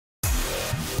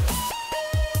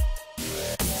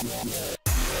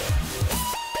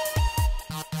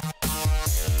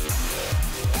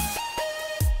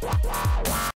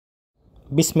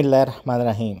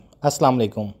बिस्मिल्लाहिर्रहमानिर्रहीम। अस्सलाम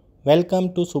वालेकुम। Welcome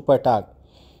to super talk.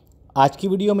 आज की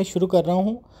वीडियो में शुरू कर रहा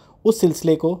हूँ उस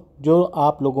सिलसिले को जो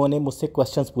आप लोगों ने मुझसे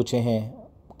क्वेश्चंस पूछे हैं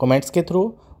कमेंट्स के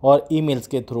थ्रू और ईमेल्स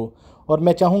के थ्रू, और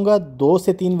मैं चाहूँगा 2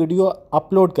 से 3 वीडियो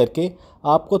अपलोड करके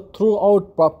आपको थ्रू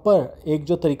आउट प्रॉपर एक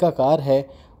जो तरीक़ाकार है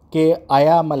कि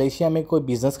आया मलेशिया में कोई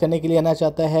बिज़नेस करने के लिए आना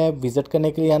चाहता है, विज़िट करने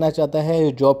के लिए आना चाहता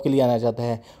है, जॉब के लिए आना चाहता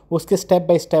है, उसके स्टेप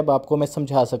बाय स्टेप आपको मैं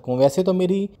समझा सकूं। वैसे तो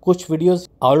मेरी कुछ वीडियोस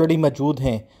ऑलरेडी मौजूद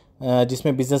हैं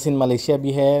जिसमें बिज़नेस इन मलेशिया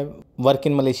भी है, वर्क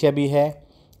इन मलेशिया भी है,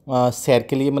 सैर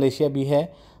के लिए मलेशिया भी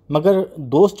है। मगर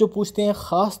दोस्त जो पूछते हैं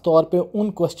ख़ास तौर पे उन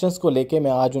क्वेश्चंस को लेके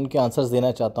मैं आज उनके आंसर्स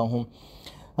देना चाहता हूँ।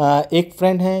 एक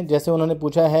फ्रेंड हैं, जैसे उन्होंने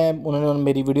पूछा है, उन्होंने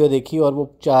मेरी वीडियो देखी और वो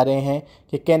चाह रहे हैं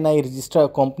कि can I register a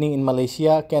company in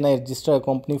Malaysia, can I register a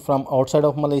company from outside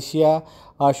of Malaysia,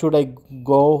 और should I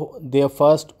go there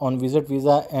first on visit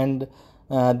visa and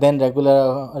then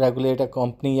regulate a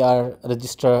company या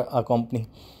रजिस्टर अ कंपनी।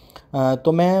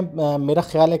 तो मेरा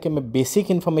ख़्याल है कि मैं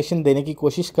basic information देने की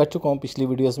कोशिश कर चुका हूँ पिछली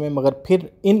वीडियोस में, मगर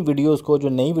फिर इन वीडियोस को जो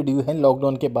नई वीडियो है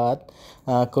लॉकडाउन के बाद,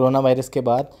 कोरोना वायरस के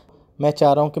बाद, मैं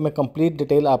चाह रहा हूँ कि मैं कंप्लीट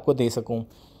डिटेल आपको दे सकूँ।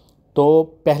 तो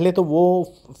पहले तो वो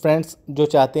फ्रेंड्स जो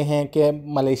चाहते हैं कि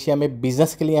मलेशिया में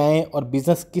बिज़नेस के लिए आएँ और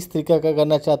बिज़नेस किस तरीके का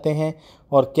करना चाहते हैं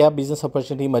और क्या बिज़नेस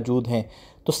अपॉर्चुनिटी मौजूद हैं,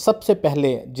 तो सबसे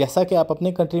पहले जैसा कि आप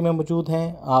अपने कंट्री में मौजूद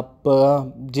हैं, आप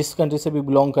जिस कंट्री से भी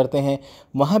बिलोंग करते हैं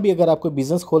वहाँ भी अगर आप कोई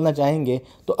बिज़नेस खोलना चाहेंगे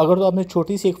तो अगर तो आपने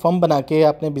छोटी सी एक फर्म बना के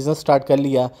आपने बिज़नेस स्टार्ट कर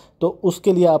लिया तो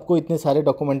उसके लिए आपको इतने सारे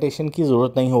डॉक्यूमेंटेशन की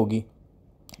ज़रूरत नहीं होगी,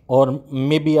 और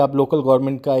मे बी आप लोकल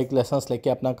गवर्नमेंट का एक लाइसेंस लेके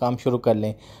अपना काम शुरू कर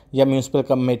लें या म्यूनसिपल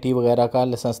कमेटी वगैरह का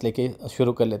लाइसेंस लेके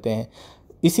शुरू कर लेते हैं।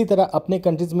 इसी तरह अपने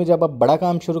कंट्रीज़ में जब आप बड़ा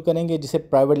काम शुरू करेंगे जिसे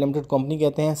प्राइवेट लिमिटेड कंपनी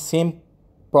कहते हैं, सेम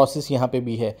प्रोसेस यहाँ पे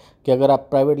भी है कि अगर आप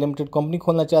प्राइवेट लिमिटेड कंपनी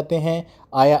खोलना चाहते हैं,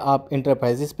 आया आप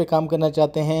इंटरप्राइजेस पे काम करना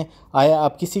चाहते हैं, आया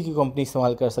आप किसी की कंपनी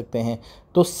इस्तेमाल कर सकते हैं,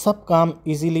 तो सब काम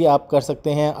इजीली आप कर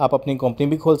सकते हैं। आप अपनी कंपनी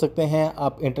भी खोल सकते हैं,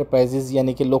 आप इंटरप्राइजेस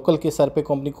यानी कि लोकल के सर पे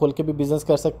कंपनी खोल के भी बिज़नेस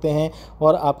कर सकते हैं,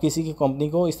 और आप किसी की कंपनी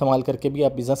को इस्तेमाल करके भी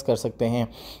आप बिज़नेस कर सकते हैं।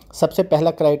 सबसे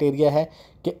पहला क्राइटेरिया है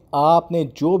कि आपने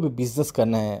जो भी बिज़नेस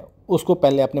करना है उसको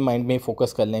पहले अपने माइंड में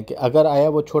फोकस कर लें कि अगर आया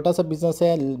वो छोटा सा बिज़नेस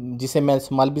है जिसे मैं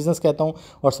स्मॉल बिज़नेस कहता हूँ,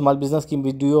 और स्मॉल बिज़नेस की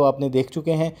वीडियो आपने देख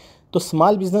चुके हैं, तो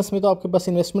स्मॉल बिज़नेस में तो आपके पास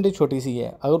इन्वेस्टमेंट ही छोटी सी है।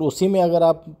 अगर उसी में अगर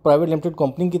आप प्राइवेट लिमिटेड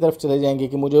कंपनी की तरफ चले जाएंगे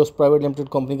कि मुझे उस प्राइवेट लिमिटेड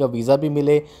कंपनी का वीज़ा भी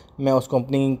मिले, मैं उस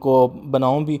कंपनी को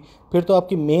बनाऊं भी, फिर तो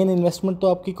आपकी मेन इन्वेस्टमेंट तो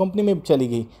आपकी कंपनी में चली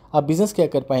गई, आप बिज़नेस क्या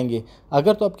कर पाएंगे।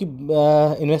 अगर तो आपकी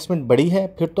इन्वेस्टमेंट बड़ी है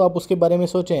फिर तो आप उसके बारे में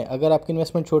सोचें, अगर आपकी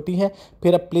इन्वेस्टमेंट छोटी है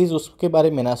फिर आप प्लीज़ उसके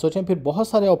बारे में ना सोचें। फिर बहुत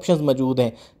सारे ऑप्शंस मौजूद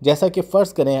हैं, जैसा कि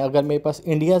फ़र्ज़ करें अगर मेरे पास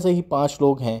इंडिया से ही 5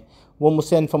 लोग हैं, वो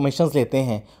मुझसे इन्फॉर्मेशंस लेते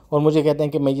हैं और मुझे कहते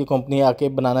हैं कि मैं ये कंपनी आके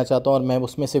बनाना चाहता हूँ और मैं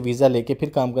उसमें से वीज़ा लेके फिर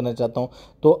काम करना चाहता हूँ,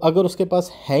 तो अगर उसके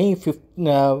पास है ही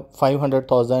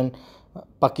 500,000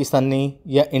 पाकिस्तानी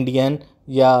या इंडियन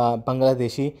या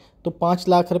बांग्लादेशी, तो 5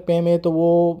 लाख रुपए में तो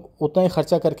वो उतना ही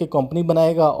ख़र्चा करके कंपनी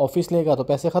बनाएगा, ऑफिस लेगा, तो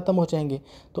पैसे ख़त्म हो जाएंगे।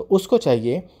 तो उसको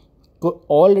चाहिए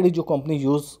ऑलरेडी जो कंपनी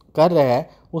यूज़ कर रहा है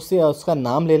उससे उसका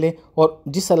नाम ले ले, और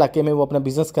जिस इलाके में वो अपना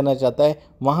बिज़नेस करना चाहता है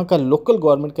वहाँ का लोकल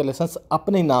गवर्नमेंट का लाइसेंस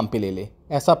अपने नाम पे ले ले,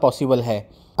 ऐसा पॉसिबल है।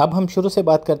 अब हम शुरू से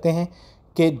बात करते हैं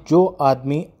कि जो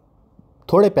आदमी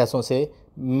थोड़े पैसों से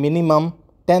मिनिमम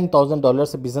 $10,000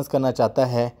 से बिज़नेस करना चाहता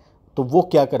है तो वो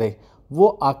क्या करे। वो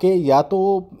आके या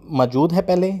तो मौजूद है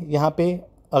पहले यहाँ पे,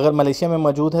 अगर मलेशिया में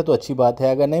मौजूद है तो अच्छी बात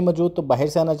है, अगर नहीं मौजूद तो बाहर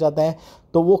से आना चाहता है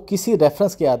तो वो किसी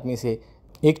रेफरेंस के आदमी से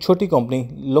एक छोटी कंपनी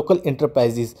लोकल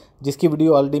इंटरप्राइजेज़ जिसकी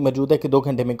वीडियो ऑलरेडी मौजूद है कि 2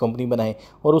 घंटे में कंपनी बनाए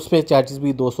और उस पर चार्जेस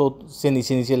भी 200 से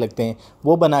नीचे लगते हैं,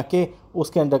 वो बना के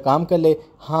उसके अंदर काम कर ले।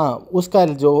 हाँ, उसका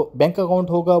जो बैंक अकाउंट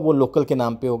होगा वो लोकल के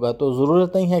नाम पे होगा, तो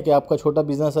ज़रूरत नहीं है कि आपका छोटा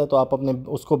बिज़नेस है तो आप अपने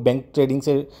उसको बैंक ट्रेडिंग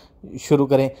से शुरू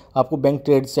करें, आपको बैंक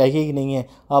ट्रेड चाहिए ही नहीं है,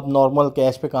 आप नॉर्मल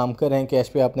कैश पे काम कर रहे हैं, कैश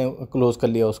पे आपने क्लोज़ कर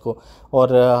लिया उसको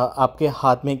और आपके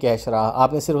हाथ में कैश रहा,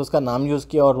 आपने सिर्फ उसका नाम यूज़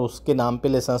किया और उसके नाम पे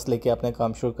लाइसेंस लेके आपने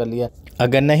काम शुरू कर लिया।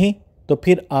 अगर नहीं तो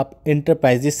फिर आप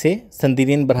इंटरप्राइजेस से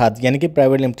संदीरियन बरहात यानी कि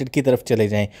प्राइवेट लिमिटेड की तरफ चले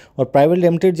जाएं, और प्राइवेट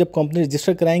लिमिटेड जब कंपनी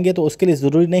रजिस्टर कराएंगे तो उसके लिए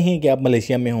ज़रूरी नहीं है कि आप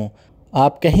मलेशिया में हों,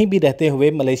 आप कहीं भी रहते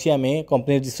हुए मलेशिया में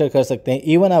कंपनी रजिस्टर कर सकते हैं,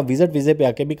 इवन आप विज़िट वीज़े पे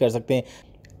आके भी कर सकते हैं।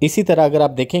 इसी तरह अगर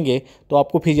आप देखेंगे तो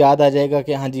आपको फिर याद आ जाएगा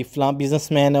कि हाँ जी फ़लाँ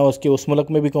बिज़नेसमैन है, उसके उस मुल्क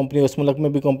में भी कंपनी है, उस मुल्क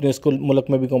में भी कंपनी है, उस मुल्क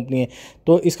में भी कंपनी है,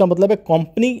 तो इसका मतलब है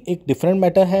कंपनी एक डिफरेंट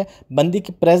मैटर है, बंदी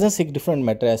की प्रेजेंस एक डिफरेंट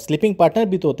मैटर है। स्लीपिंग पार्टनर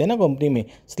भी तो होते हैं ना कंपनी में,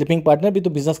 स्लीपिंग पार्टनर भी तो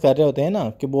बिज़नेस कर रहे होते हैं ना,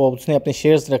 कि वो उसने अपने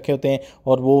शेयर्स रखे होते हैं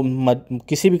और वो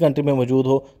किसी भी कंट्री में मौजूद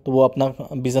हो तो वो अपना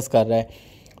बिज़नेस कर रहा है।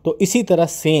 तो इसी तरह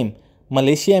सेम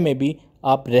मलेशिया में भी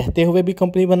आप रहते हुए भी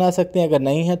कंपनी बना सकते हैं, अगर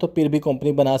नहीं है तो फिर भी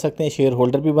कंपनी बना सकते हैं, शेयर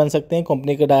होल्डर भी बन सकते हैं,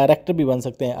 कंपनी के डायरेक्टर भी बन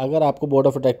सकते हैं। अगर आपको बोर्ड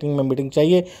ऑफ डायरेक्टिंग में मीटिंग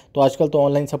चाहिए तो आजकल तो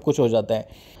ऑनलाइन सब कुछ हो जाता है।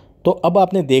 तो अब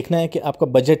आपने देखना है कि आपका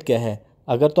बजट क्या है।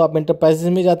 अगर तो आप इंटरप्राइजेज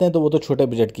में जाते हैं तो वो तो छोटे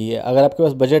बजट की है। अगर आपके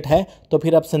पास बजट है तो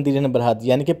फिर आप संदीन बरहात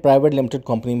यानी कि प्राइवेट लिमिटेड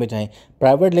कंपनी में जाएं।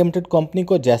 प्राइवेट लिमिटेड कंपनी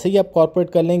को जैसे ही आप कॉर्पोरेट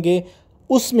कर लेंगे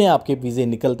उसमें आपके वीज़े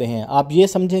निकलते हैं। आप ये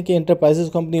समझें कि इंटरप्राइजेज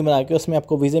कंपनी बना के उसमें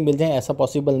आपको वीज़े मिल जाएं, ऐसा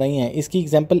पॉसिबल नहीं है। इसकी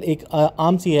एग्जांपल एक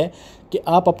आम सी है कि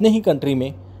आप अपने कंट्री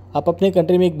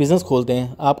में एक बिज़नेस खोलते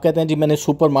हैं। आप कहते हैं जी मैंने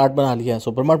सुपर मार्ट बना लिया है।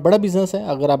 सुपर मार्ट बड़ा बिज़नेस है।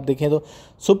 अगर आप देखें तो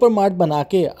सुपर मार्ट बना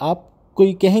के आप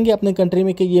कोई कहेंगे अपने कंट्री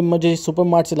में कि ये मुझे सुपर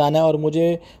मार्ट चलाना है और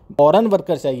मुझे फॉरेन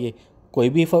वर्कर चाहिए, कोई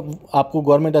भी आपको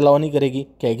गवर्नमेंट अलाउ नहीं करेगी,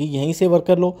 कहेगी यहीं से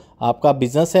वर्कर लो, आपका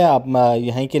बिज़नेस है, आप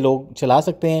यहीं के लोग चला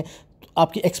सकते हैं।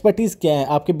 आपकी एक्सपर्टीज़ क्या है,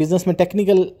 आपके बिज़नेस में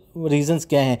टेक्निकल रीजंस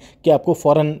क्या हैं कि आपको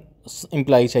फॉरेन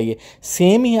एम्प्लॉय चाहिए।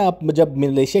 सेम ही आप जब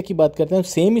मलेशिया की बात करते हैं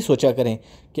सेम ही सोचा करें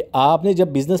कि आपने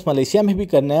जब बिज़नेस मलेशिया में भी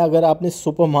करना है, अगर आपने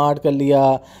सुपर मार्ट कर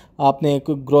लिया, आपने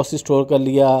कोई ग्रोसरी स्टोर कर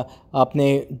लिया,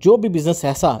 आपने जो भी बिज़नेस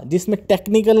ऐसा जिसमें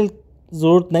टेक्निकल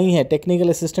ज़रूरत नहीं है, टेक्निकल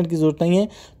असिस्टेंट की ज़रूरत नहीं है,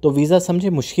 तो वीज़ा समझे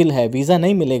मुश्किल है, वीज़ा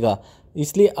नहीं मिलेगा।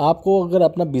 इसलिए आपको अगर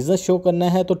अपना बिज़नेस शो करना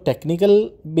है तो टेक्निकल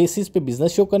बेसिस पे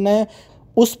बिज़नेस शो करना है,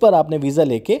 उस पर आपने वीज़ा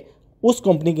लेके उस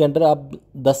कंपनी के अंडर आप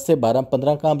 10 से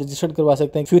 12-15 काम रजिस्टर्ड करवा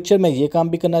सकते हैं। फ्यूचर में ये काम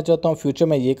भी करना चाहता हूँ, फ्यूचर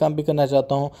में ये काम भी करना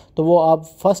चाहता हूँ, तो वो आप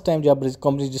फर्स्ट टाइम जब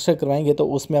कंपनी रजिस्टर करवाएंगे तो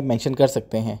उसमें आप मेंशन कर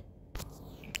सकते हैं।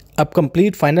 अब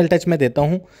कंप्लीट फाइनल टच मैं देता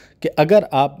हूँ कि अगर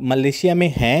आप मलेशिया में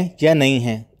हैं या नहीं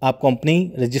हैं, आप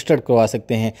कंपनी रजिस्टर्ड करवा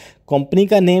सकते हैं। कंपनी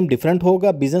का नेम डिफरेंट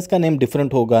होगा, बिज़नेस का नेम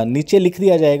डिफरेंट होगा। नीचे लिख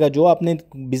दिया जाएगा जो आपने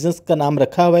बिज़नेस का नाम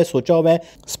रखा हुआ है, सोचा हुआ है।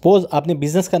 सपोज़ आपने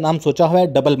बिज़नेस का नाम सोचा हुआ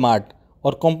है डबल मार्ट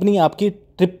और कंपनी आपकी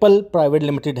ट्रिपल प्राइवेट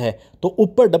लिमिटेड है, तो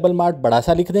ऊपर डबल मार्ट बड़ा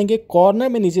सा लिख देंगे, कॉर्नर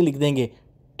में नीचे लिख देंगे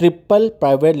triple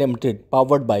private limited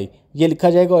powered by, ये लिखा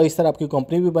जाएगा और इस तरह आपकी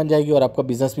कंपनी भी बन जाएगी और आपका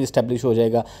बिज़नेस भी इस्टेब्लिश हो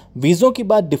जाएगा। वीज़ों की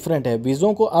बात डिफरेंट है,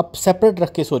 वीज़ों को आप सेपरेट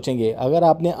रख के सोचेंगे। अगर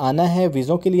आपने आना है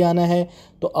वीज़ों के लिए आना है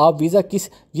तो आप वीज़ा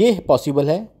ये पॉसिबल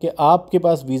है कि आपके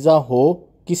पास वीज़ा हो,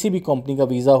 किसी भी कंपनी का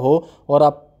वीज़ा हो और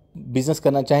आप बिज़नेस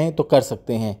करना चाहें तो कर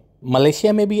सकते हैं।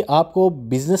 मलेशिया में भी आपको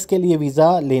बिज़नेस के लिए वीज़ा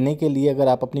लेने के लिए अगर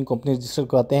आप अपनी कंपनी रजिस्टर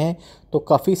करवाते हैं तो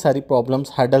काफ़ी सारी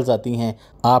प्रॉब्लम्स हैडल्स आती हैं।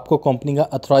 आपको कंपनी का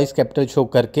अथॉराइज कैपिटल शो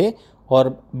करके और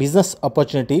business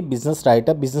opportunity, business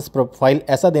write up, business profile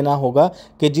ऐसा देना होगा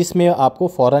कि जिसमें आपको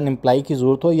फ़ॉरेन एम्प्लॉय की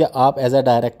ज़रूरत हो या आप एज अ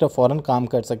डायरेक्टर फ़ॉरेन काम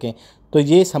कर सकें। तो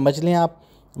ये समझ लें आप,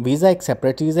 वीज़ा एक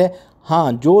सेपरेट चीज़ है।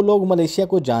 हाँ, जो लोग मलेशिया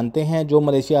को जानते हैं, जो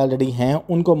मलेशिया ऑलरेडी हैं,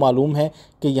 उनको मालूम है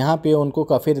कि यहाँ पे उनको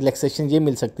काफ़ी रिलैक्सेशन ये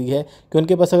मिल सकती है कि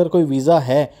उनके पास अगर कोई वीज़ा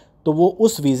है तो वो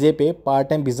उस वीज़े पे पार्ट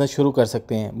टाइम बिज़नेस शुरू कर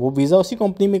सकते हैं। वो वीज़ा उसी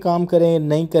कंपनी में काम करें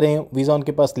नहीं करें, वीज़ा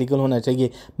उनके पास लीगल होना चाहिए,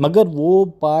 मगर वो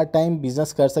पार्ट टाइम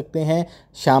बिज़नेस कर सकते हैं।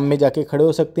 शाम में जाके खड़े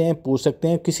हो सकते हैं, पूछ सकते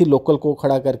हैं, किसी लोकल को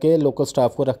खड़ा करके, लोकल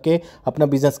स्टाफ को रख के अपना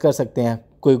बिज़नेस कर सकते हैं।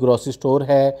 कोई ग्रोसरी स्टोर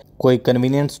है, कोई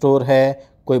कन्वीनियंस स्टोर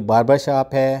है, कोई बार्बर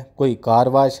शॉप है, कोई कार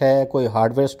वॉश है, कोई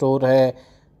हार्डवेयर स्टोर है,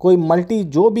 कोई मल्टी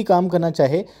जो भी काम करना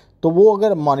चाहे, तो वो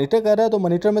अगर मॉनिटर कर रहा है तो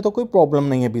मॉनिटर में तो कोई प्रॉब्लम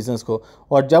नहीं है बिज़नेस को।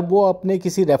 और जब वो अपने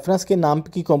किसी रेफरेंस के नाम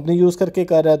की कंपनी यूज़ करके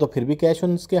कर रहा है तो फिर भी कैश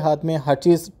उसके हाथ में, हर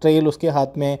चीज़ ट्रेल उसके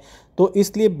हाथ में। तो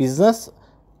इसलिए बिज़नेस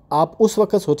आप उस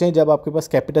वक्त सोचें जब आपके पास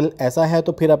कैपिटल ऐसा है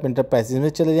तो फिर आप इंटरप्राइजेज में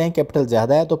चले जाएँ, कैपिटल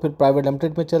ज़्यादा है तो फिर प्राइवेट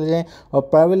लिमिटेड में चले जाएँ। और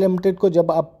प्राइवेट लिमिटेड को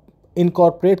जब आप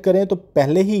इनकॉर्पोरेट करें तो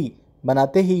पहले ही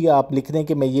बनाते ही आप लिख दें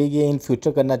कि मैं ये इन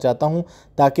फ्यूचर करना चाहता हूँ,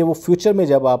 ताकि वो फ्यूचर में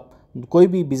जब आप कोई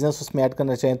भी बिज़नेस उसमें ऐड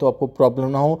करना चाहें तो आपको प्रॉब्लम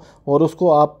ना हो और उसको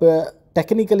आप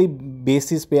टेक्निकली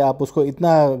बेसिस पे आप उसको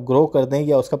इतना ग्रो कर दें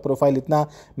या उसका प्रोफाइल इतना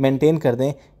मेंटेन कर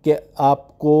दें कि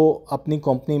आपको अपनी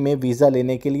कंपनी में वीज़ा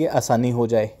लेने के लिए आसानी हो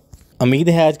जाए। उम्मीद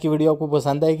है आज की वीडियो आपको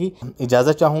पसंद आएगी।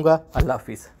 इजाज़त चाहूँगा। अल्लाह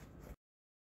हाफिज़।